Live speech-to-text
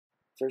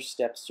First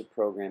steps to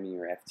programming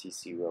your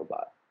FTC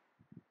robot.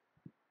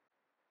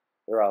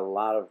 There are a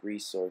lot of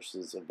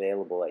resources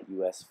available at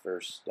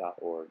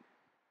usfirst.org.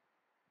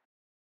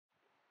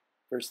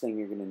 First thing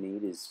you're going to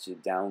need is to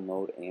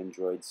download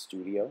Android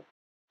Studio.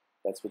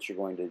 That's what you're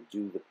going to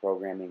do the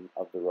programming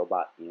of the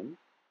robot in.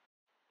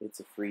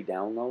 It's a free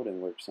download and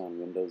works on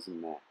Windows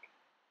and Mac.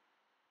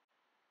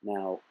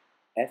 Now,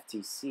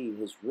 FTC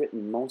has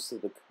written most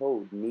of the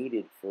code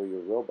needed for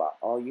your robot.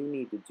 All you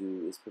need to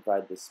do is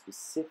provide the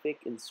specific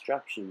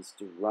instructions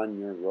to run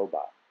your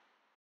robot.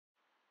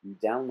 You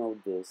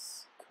download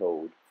this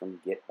code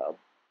from GitHub,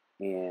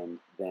 and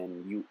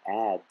then you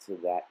add to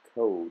that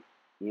code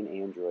in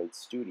Android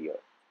Studio,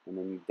 and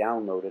then you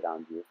download it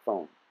onto your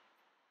phone.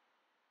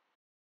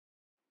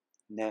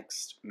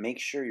 Next, make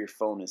sure your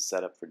phone is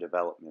set up for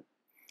development.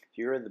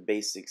 Here are the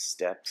basic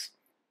steps.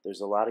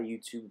 There's a lot of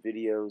YouTube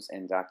videos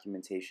and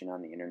documentation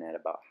on the internet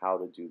about how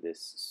to do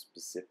this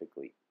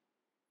specifically.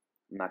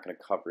 I'm not going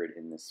to cover it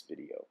in this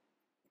video.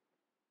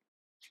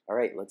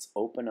 Alright, let's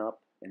open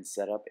up and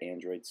set up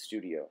Android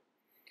Studio.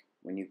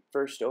 When you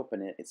first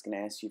open it, it's going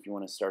to ask you if you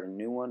want to start a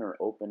new one or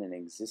open an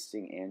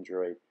existing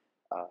Android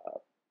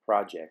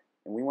project.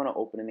 And we want to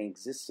open an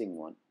existing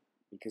one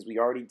because we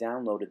already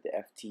downloaded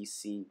the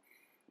FTC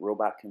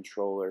robot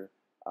controller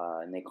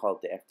and they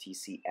call it the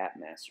FTC App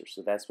Master.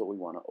 So that's what we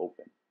want to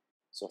open.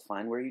 So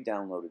find where you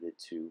downloaded it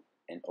to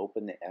and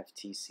open the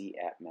FTC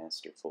App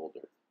Master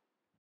folder.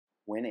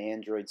 When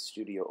Android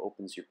Studio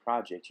opens your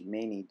project, you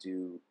may need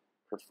to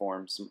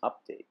perform some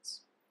updates.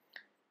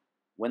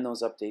 When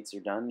those updates are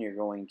done, you're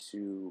going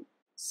to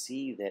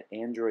see that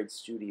Android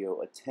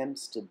Studio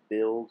attempts to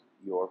build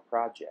your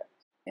project.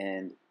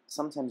 And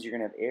sometimes you're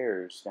going to have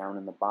errors down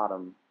in the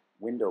bottom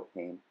window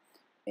pane,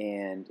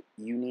 and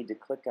you need to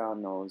click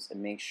on those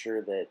and make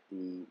sure that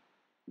the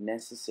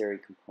necessary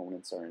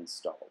components are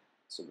installed.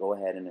 So go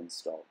ahead and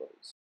install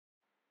those.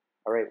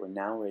 Alright, we're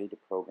now ready to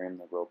program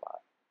the robot.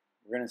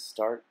 We're going to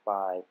start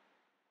by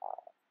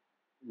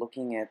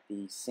looking at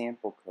the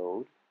sample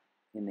code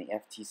in the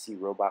FTC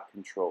robot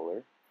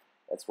controller.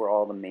 That's where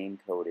all the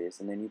main code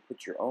is, and then you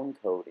put your own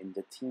code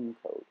into team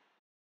code.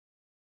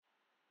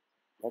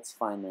 Let's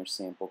find their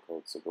sample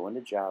code. So go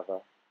into Java,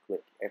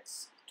 click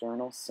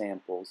External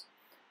Samples,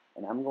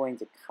 and I'm going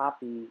to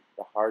copy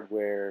the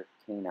hardware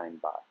canine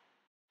bot.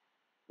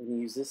 We're going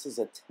to use this as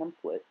a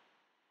template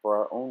for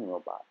our own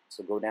robot.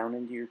 So go down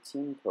into your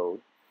team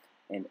code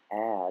and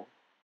add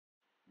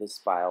this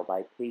file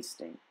by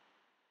pasting.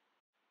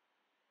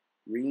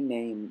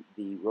 Rename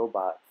the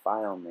robot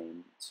file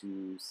name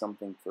to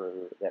something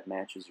that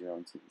matches your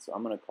own team. So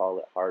I'm going to call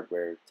it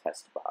hardware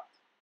test bot.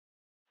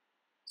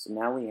 So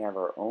now we have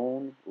our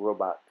own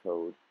robot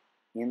code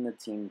in the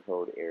team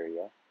code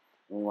area,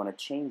 and we want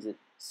to change it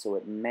so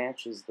it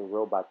matches the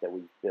robot that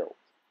we've built.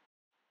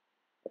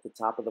 At the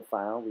top of the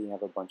file, we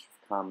have a bunch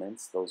of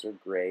comments. Those are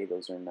gray.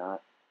 Those are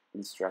not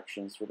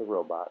instructions for the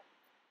robot.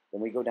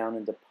 Then we go down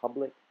into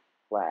public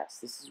class.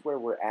 This is where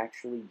we're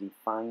actually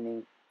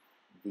defining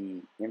the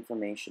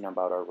information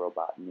about our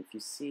robot. And if you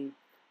see,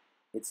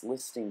 it's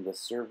listing the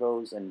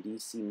servos and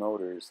DC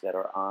motors that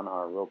are on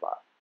our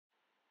robot.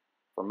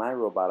 For my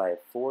robot, I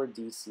have 4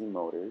 DC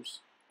motors,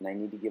 and I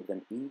need to give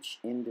them each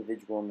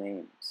individual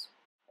names.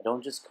 I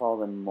don't just call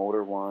them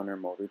motor 1 or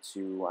motor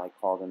 2, I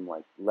call them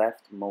like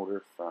left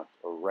motor front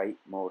or right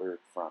motor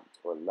front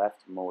or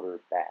left motor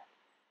back,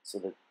 so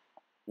that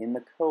in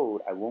the code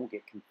I won't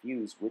get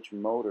confused which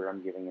motor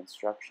I'm giving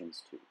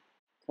instructions to.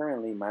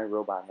 Currently my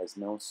robot has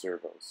no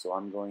servos, so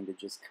I'm going to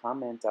just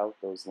comment out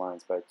those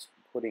lines by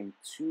putting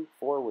 2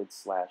 forward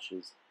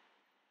slashes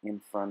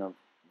in front of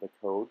the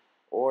code,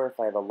 or if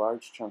I have a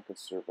large chunk of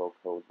servo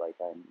code like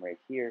I'm right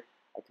here,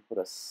 I can put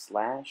a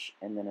slash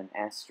and then an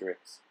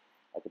asterisk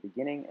at the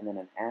beginning, and then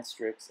an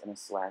asterisk and a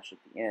slash at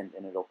the end,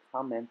 and it'll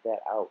comment that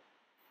out.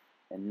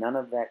 And none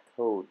of that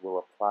code will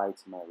apply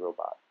to my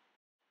robot.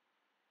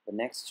 The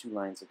next 2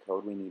 lines of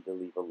code we need to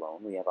leave alone.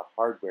 We have a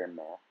hardware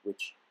map,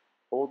 which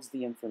holds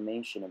the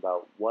information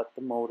about what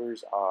the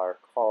motors are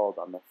called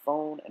on the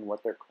phone and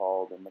what they're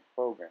called in the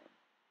program.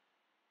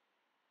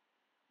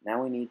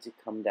 Now we need to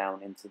come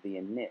down into the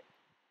init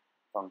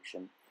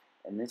function,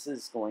 and this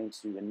is going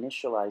to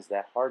initialize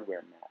that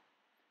hardware map,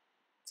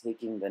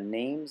 taking the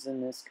names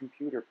in this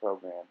computer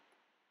program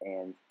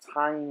and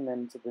tying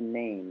them to the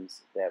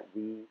names that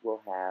we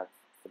will have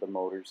for the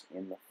motors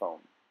in the phone.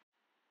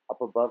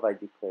 Up above I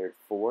declared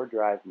 4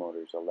 drive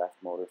motors, a left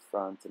motor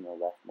front and a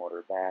left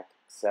motor back,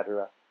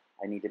 etc.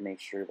 I need to make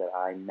sure that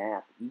I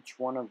map each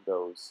one of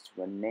those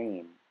to a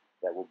name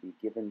that will be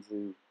given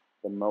to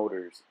the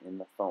motors in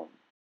the phone.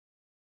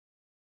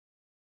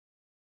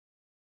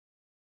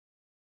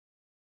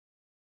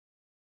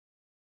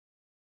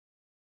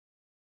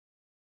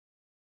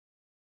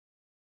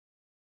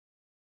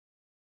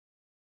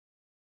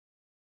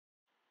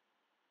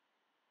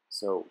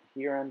 So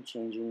here I'm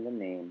changing the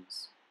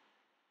names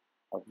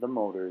of the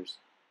motors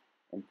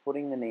and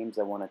putting the names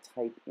I want to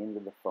type into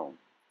the phone.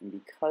 And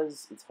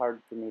because it's hard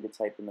for me to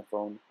type in the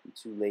phone, I'm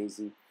too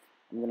lazy,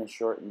 I'm going to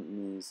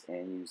shorten these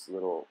and use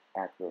little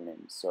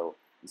acronyms. So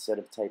instead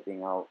of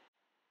typing out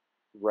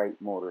right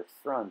motor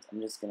front,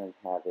 I'm just going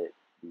to have it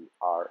be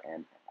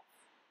RMF,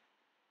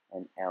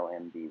 and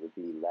LMB would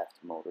be left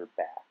motor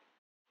back.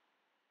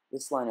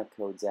 This line of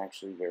code is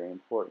actually very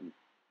important.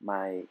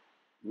 My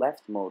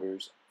left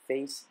motors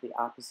face the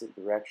opposite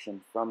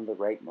direction from the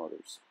right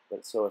motors.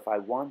 But so if I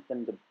want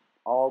them to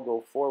all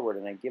go forward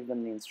and I give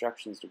them the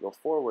instructions to go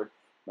forward,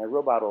 my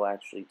robot will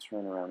actually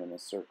turn around in a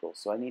circle.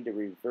 So I need to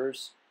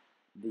reverse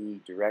the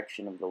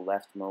direction of the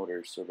left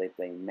motors so that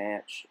they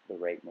match the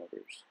right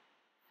motors.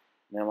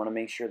 And I want to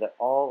make sure that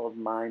all of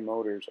my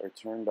motors are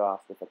turned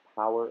off with a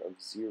power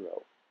of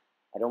 0.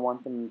 I don't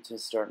want them to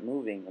start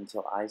moving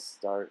until I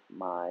start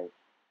my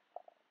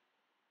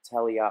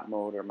Teleop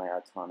mode or my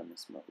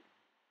autonomous mode.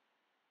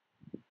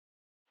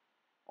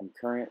 I'm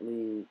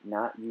currently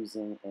not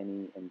using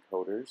any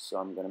encoders, so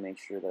I'm going to make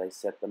sure that I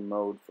set the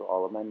mode for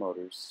all of my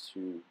motors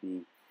to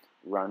be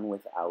run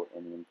without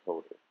any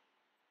encoder.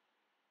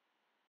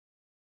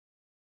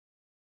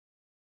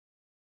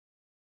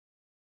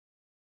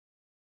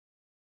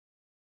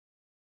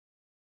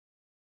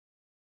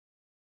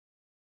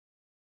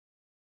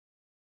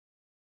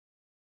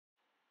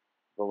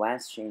 The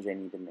last change I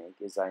need to make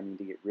is I need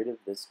to get rid of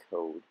this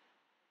code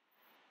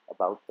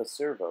about the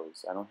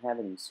servos. I don't have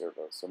any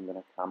servos, so I'm going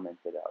to comment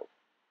it out.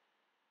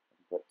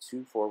 Put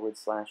 2 forward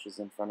slashes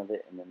in front of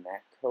it, and then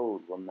that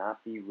code will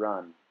not be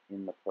run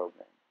in the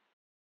program.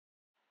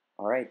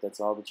 Alright, that's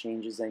all the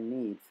changes I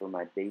need for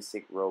my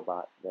basic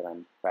robot that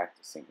I'm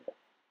practicing with.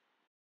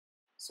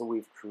 So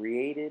we've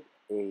created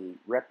a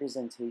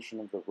representation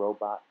of the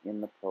robot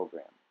in the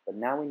program, but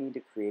now we need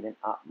to create an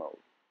op mode.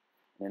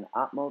 And an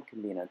op mode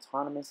can be an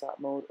autonomous op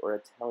mode or a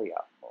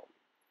teleop mode.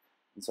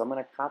 And so I'm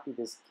going to copy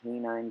this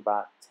K9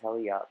 bot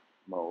teleop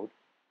mode,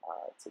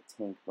 it's a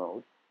tank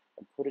mode,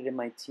 and put it in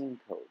my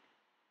team code.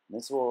 And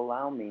this will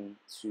allow me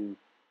to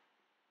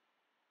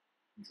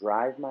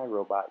drive my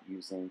robot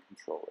using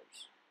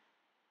controllers.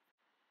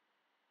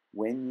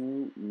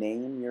 When you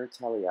name your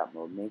teleop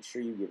mode, make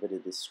sure you give it a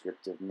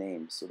descriptive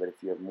name so that if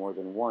you have more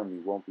than one,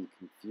 you won't be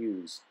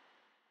confused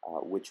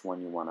which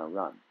one you want to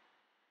run.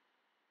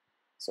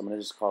 So I'm going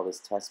to just call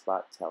this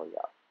testbot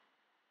teleop.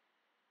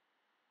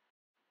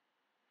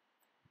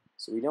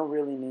 So we don't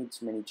really need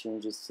too many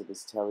changes to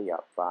this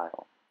teleop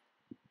file.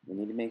 We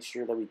need to make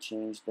sure that we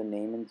change the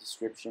name and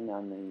description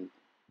on the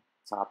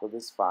top of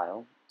this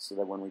file so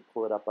that when we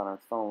pull it up on our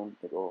phone,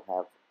 it will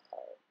have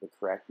the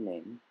correct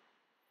name.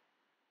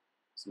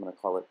 So I'm going to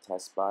call it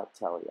testbot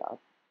teleop.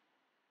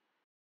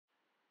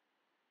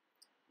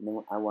 And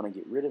then I want to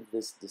get rid of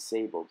this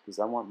disabled because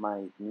I want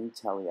my new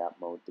teleop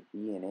mode to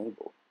be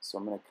enabled. So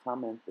I'm going to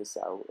comment this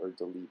out or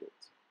delete it.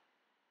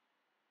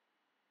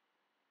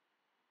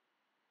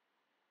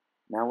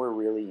 Now we're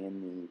really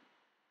in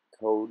the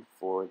code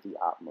for the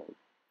op mode.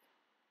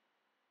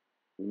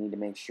 We need to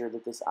make sure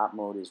that this op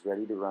mode is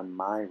ready to run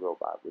my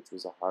robot, which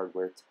was a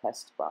hardware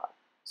test bot.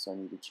 So I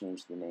need to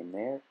change the name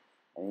there,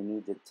 and I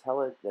need to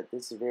tell it that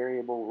this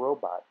variable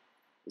robot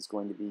is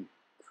going to be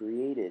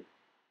created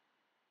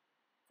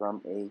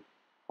from a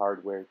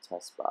hardware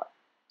test bot.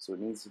 So it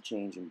needs to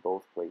change in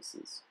both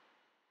places.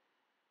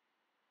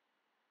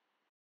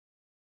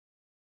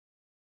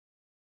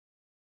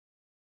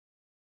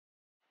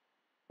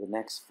 The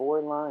next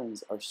 4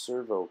 lines are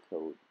servo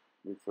code,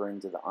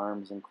 referring to the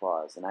arms and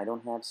claws. And I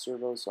don't have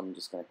servos, so I'm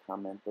just going to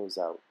comment those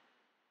out.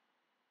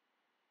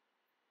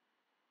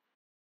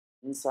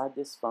 Inside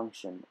this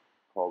function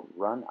called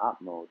run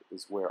op mode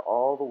is where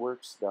all the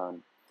work's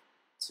done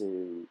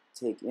to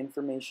take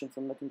information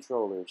from the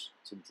controllers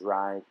to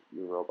drive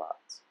your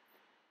robots.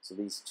 So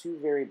these 2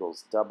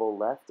 variables, double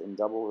left and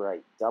double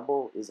right.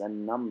 Double is a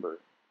number.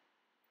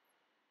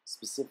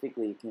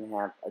 Specifically, it can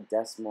have a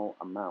decimal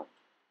amount.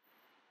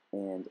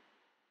 And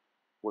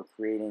we're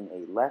creating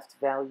a left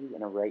value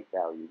and a right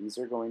value. These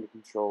are going to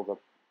control the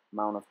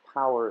amount of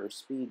power or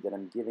speed that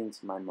I'm giving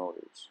to my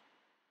motors.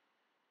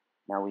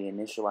 Now we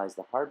initialize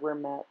the hardware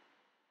map.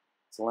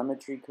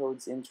 Telemetry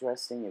code's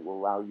interesting. It will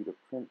allow you to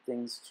print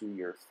things to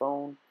your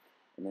phone.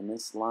 And then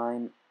this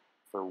line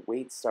for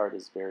wait start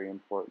is very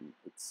important.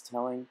 It's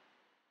telling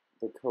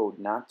the code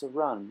not to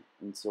run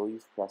until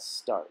you've pressed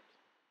start.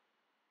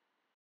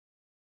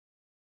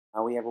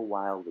 Now we have a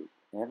while loop.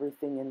 And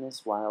everything in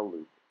this while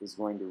loop is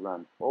going to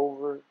run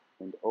over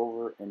and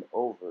over and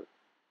over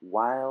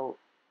while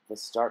the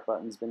start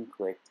button's been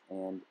clicked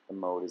and the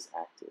mode is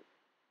active.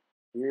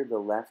 Here the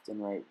left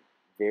and right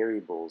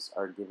variables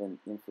are given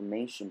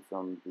information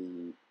from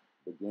the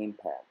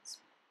gamepads.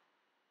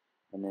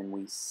 And then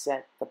we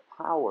set the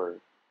power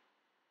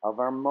of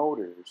our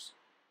motors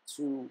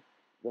to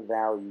the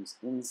values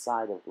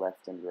inside of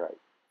left and right.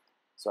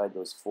 So I had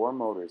those 4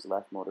 motors,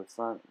 left motor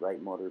front,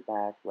 right motor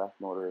back,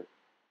 left motor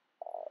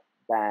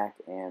back,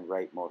 and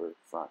right motor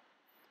front.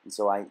 And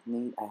so I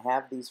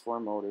have these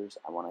 4 motors.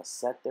 I want to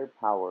set their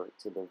power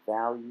to the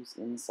values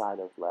inside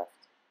of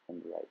left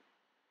and right.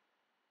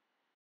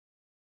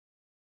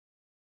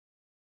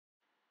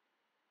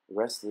 The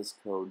rest of this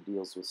code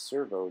deals with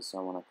servos, so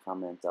I want to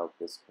comment out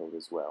this code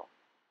as well.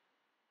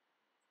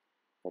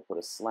 I put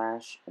a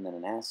slash and then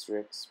an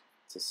asterisk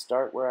to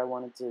start where I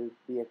want it to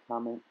be a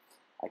comment,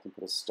 I can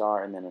put a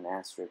star and then an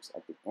asterisk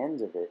at the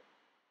end of it,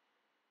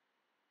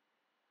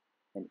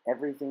 and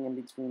everything in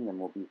between them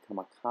will become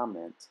a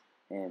comment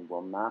and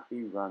will not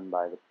be run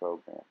by the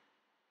program.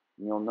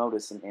 And you'll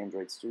notice in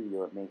Android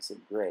Studio it makes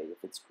it gray.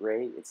 If it's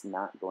gray, it's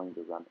not going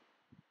to run it.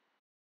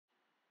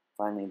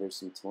 Finally, there's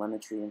some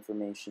telemetry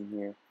information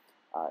here.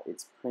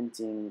 It's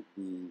printing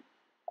the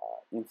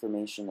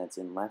information that's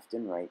in left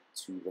and right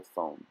to the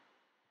phone.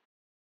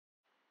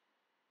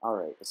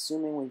 Alright,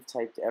 assuming we've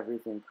typed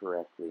everything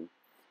correctly,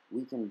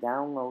 we can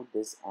download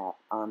this app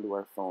onto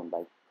our phone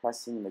by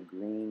pressing the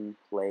green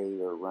play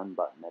or run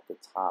button at the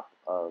top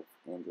of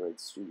Android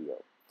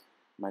Studio.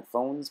 My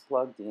phone's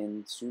plugged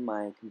into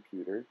my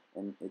computer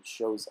and it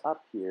shows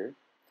up here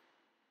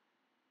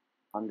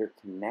under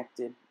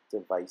Connected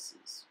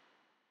Devices.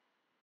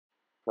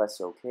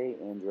 Press OK,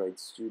 Android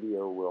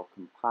Studio will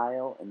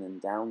compile and then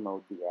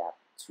download the app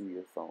to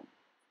your phone.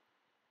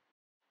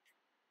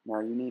 Now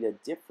you need a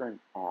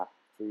different app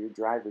for your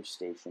driver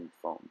station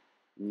phone.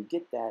 And you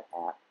get that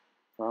app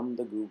from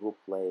the Google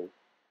Play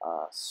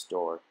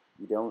store.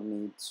 You don't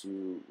need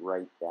to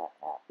write that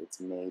app. It's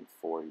made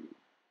for you.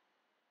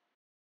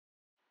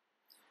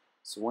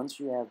 So once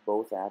you have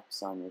both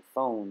apps on your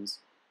phones,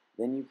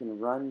 then you can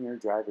run your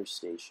driver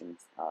station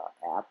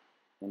app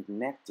and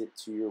connect it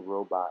to your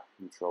robot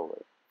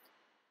controller.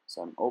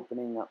 So I'm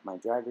opening up my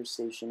driver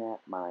station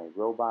app. My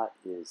robot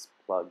is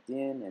plugged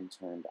in and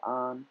turned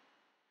on.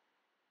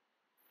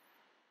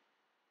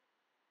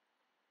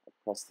 I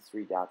press the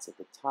three dots at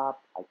the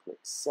top. I click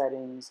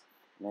Settings,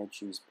 and I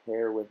choose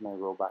Pair with my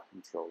robot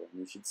controller.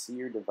 And you should see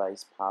your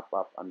device pop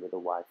up under the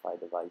Wi-Fi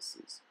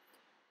devices.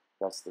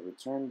 Press the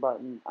return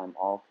button. I'm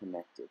all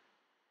connected.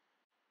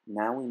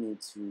 Now we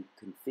need to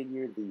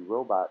configure the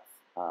robot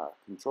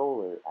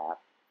controller app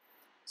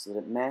so that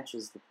it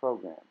matches the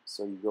program.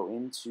 So you go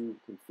into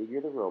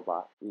Configure the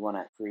Robot. You want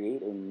to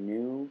create a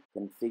new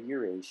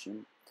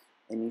configuration,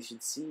 and you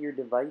should see your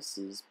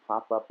devices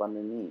pop up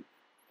underneath.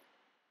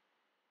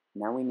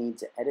 Now we need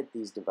to edit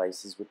these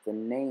devices with the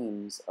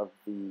names of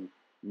the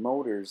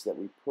motors that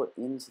we put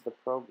into the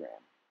program.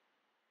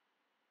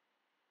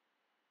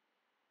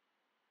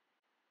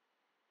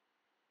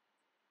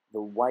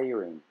 The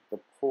wiring, the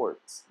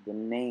ports, the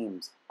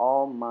names,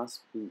 all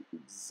must be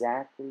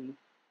exactly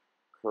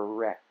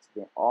correct.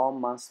 They all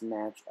must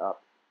match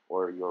up,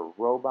 or your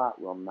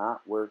robot will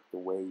not work the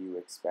way you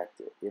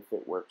expect it, if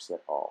it works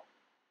at all.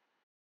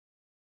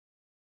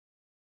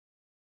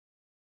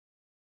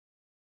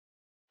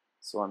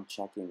 So I'm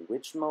checking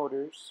which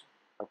motors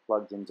are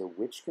plugged into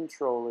which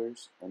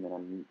controllers, and then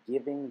I'm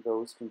giving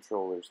those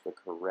controllers the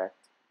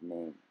correct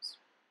names.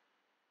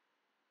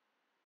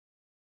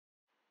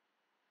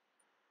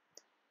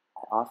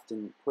 I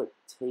often put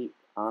tape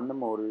on the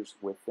motors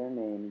with their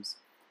names.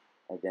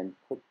 I then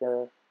put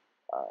the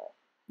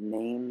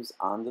names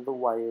onto the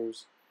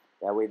wires.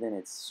 That way then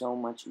it's so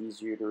much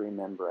easier to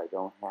remember. I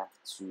don't have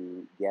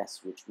to guess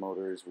which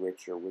motor is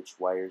which or which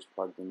wire is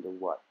plugged into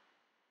what.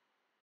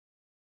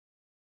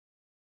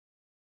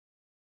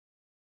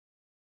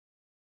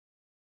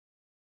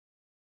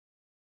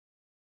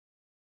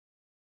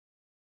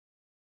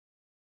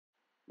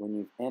 When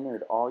you've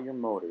entered all your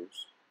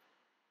motors,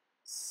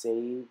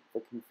 save the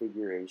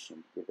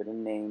configuration. Give it a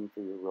name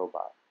for your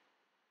robot.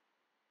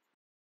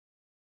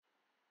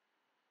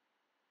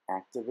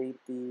 Activate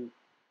the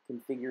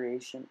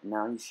configuration.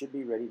 Now you should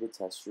be ready to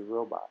test your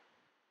robot.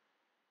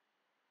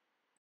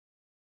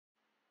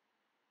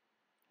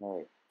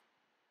 Alright,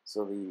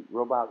 so the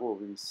robot will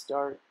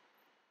restart.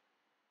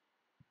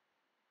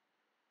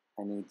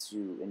 I need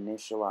to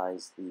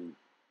initialize the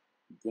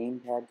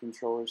gamepad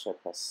controller, so I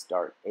press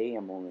Start A.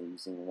 I'm only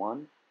using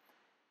one.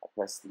 I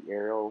press the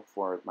arrow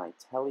for my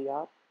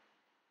Teleop,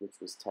 which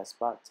was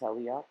TestBot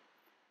Teleop.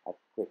 I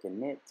click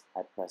Init,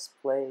 I press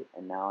play,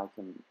 and now I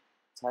can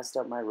test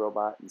out my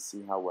robot and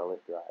see how well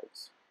it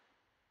drives.